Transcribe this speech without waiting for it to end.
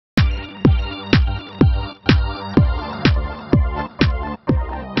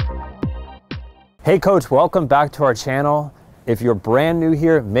Hey coach, welcome back to our channel. If you're brand new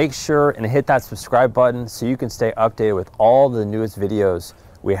here, make sure and hit that subscribe button so you can stay updated with all the newest videos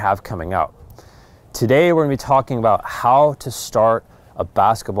we have coming out. Today we're going to be talking about how to start a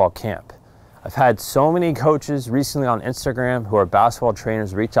basketball camp. I've had so many coaches recently on Instagram who are basketball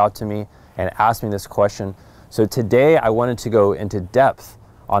trainers reach out to me and ask me this question. So today I wanted to go into depth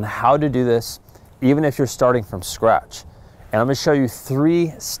on how to do this even if you're starting from scratch. And I'm going to show you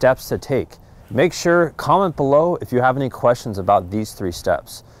 3 steps to take. Make sure, comment below if you have any questions about these 3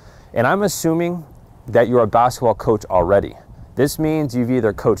 steps. And I'm assuming that you're a basketball coach already. This means you've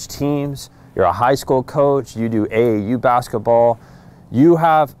either coached teams, you're a high school coach, you do AAU basketball, you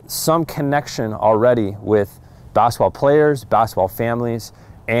have some connection already with basketball players, basketball families,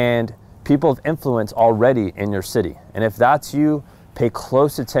 and people of influence already in your city. And if that's you, pay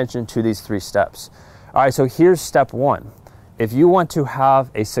close attention to these 3 steps. All right, so here's step 1. If you want to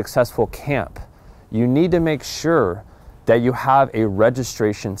have a successful camp, you need to make sure that you have a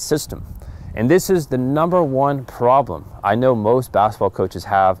registration system. And this is the #1 problem I know most basketball coaches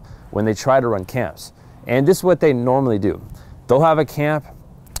have when they try to run camps. And this is what they normally do. They'll have a camp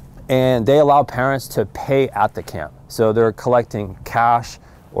and they allow parents to pay at the camp. So they're collecting cash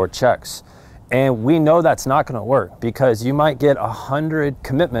or checks. And we know that's not going to work because you might get 100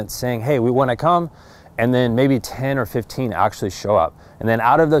 commitments saying, hey, we want to come. And then maybe 10 or 15 actually show up. And then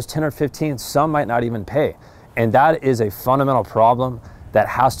out of those 10 or 15, some might not even pay. And that is a fundamental problem that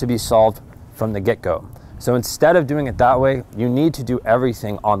has to be solved from the get-go. So instead of doing it that way, you need to do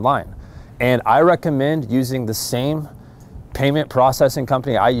everything online. And I recommend using the same payment processing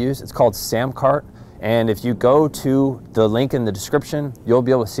company I use. It's called Samcart. And if you go to the link in the description, you'll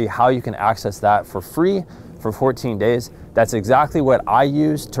be able to see how you can access that for free for 14 days. That's exactly what I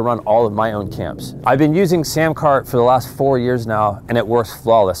use to run all of my own camps. I've been using Samcart for the last 4 years now, and it works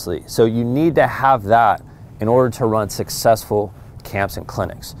flawlessly. So you need to have that in order to run successful camps and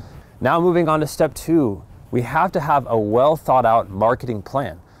clinics. Now moving on to step 2, we have to have a well thought out marketing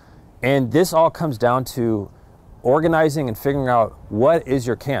plan. And this all comes down to organizing and figuring out what is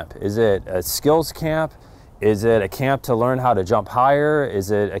your camp. Is it a skills camp? Is it a camp to learn how to jump higher? Is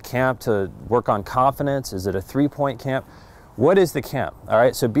it a camp to work on confidence? Is it a 3-point camp? What is the camp? All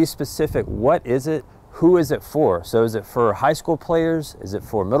right, so be specific. What is it? Who is it for? So is it for high school players? Is it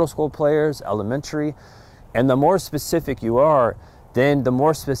for middle school players, elementary? And the more specific you are, then the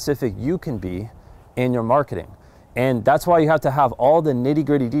more specific you can be in your marketing. And that's why you have to have all the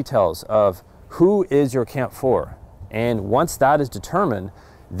nitty-gritty details of who is your camp for. And once that is determined,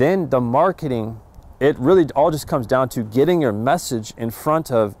 then the marketing, it really all just comes down to getting your message in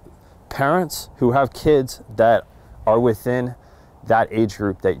front of parents who have kids that are within that age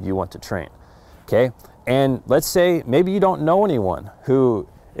group that you want to train, okay? And let's say maybe you don't know anyone who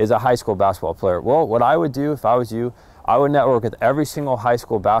is a high school basketball player. Well, what I would do if I was you, I would network with every single high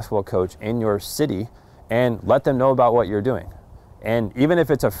school basketball coach in your city and let them know about what you're doing. And even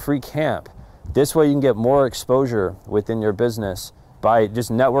if it's a free camp, this way you can get more exposure within your business by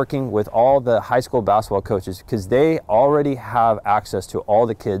just networking with all the high school basketball coaches because they already have access to all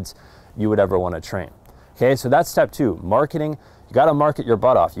the kids you would ever want to train. Okay, so that's step 2, marketing. You got to market your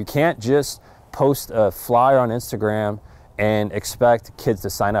butt off. You can't just post a flyer on Instagram and expect kids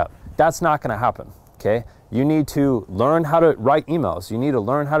to sign up. That's not going to happen, okay? You need to learn how to write emails. You need to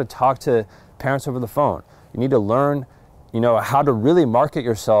learn how to talk to parents over the phone. You need to learn, how to really market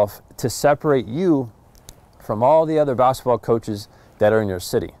yourself to separate you from all the other basketball coaches that are in your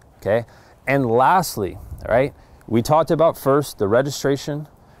city, okay? And lastly, all right, we talked about first the registration.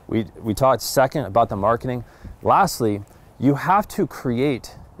 We talked second about the marketing. Lastly, you have to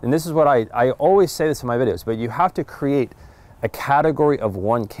create, and this is what I always say this in my videos, but you have to create a category of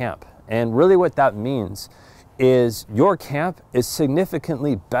one camp. And really what that means is your camp is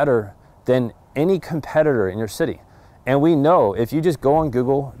significantly better than any competitor in your city. And we know if you just go on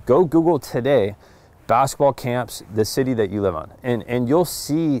Google, go Google today, basketball camps, the city that you live on. And you'll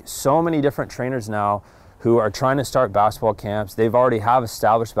see so many different trainers now who are trying to start basketball camps. They've already have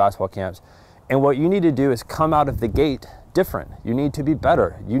established basketball camps. And what you need to do is come out of the gate different. You need to be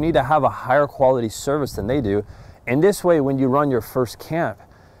better. You need to have a higher quality service than they do. And this way, when you run your first camp,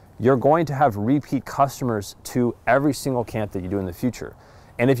 you're going to have repeat customers to every single camp that you do in the future.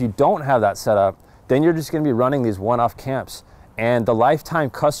 And if you don't have that set up, then you're just going to be running these one-off camps. And the lifetime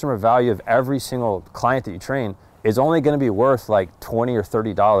customer value of every single client that you train is only going to be worth like $20 or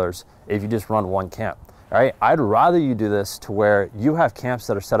 $30 if you just run one camp. All right, I'd rather you do this to where you have camps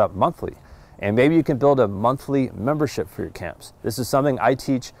that are set up monthly. And maybe you can build a monthly membership for your camps. This is something I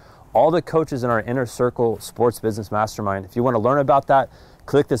teach all the coaches in our Inner Circle Sports Business Mastermind. If you want to learn about that,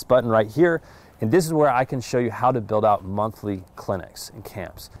 click this button right here. And this is where I can show you how to build out monthly clinics and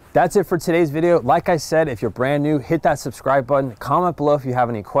camps. That's it for today's video. Like I said, if you're brand new, hit that subscribe button, comment below if you have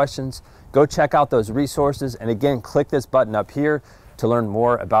any questions, go check out those resources, and again, click this button up here to learn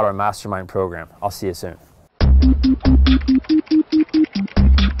more about our mastermind program. I'll see you soon.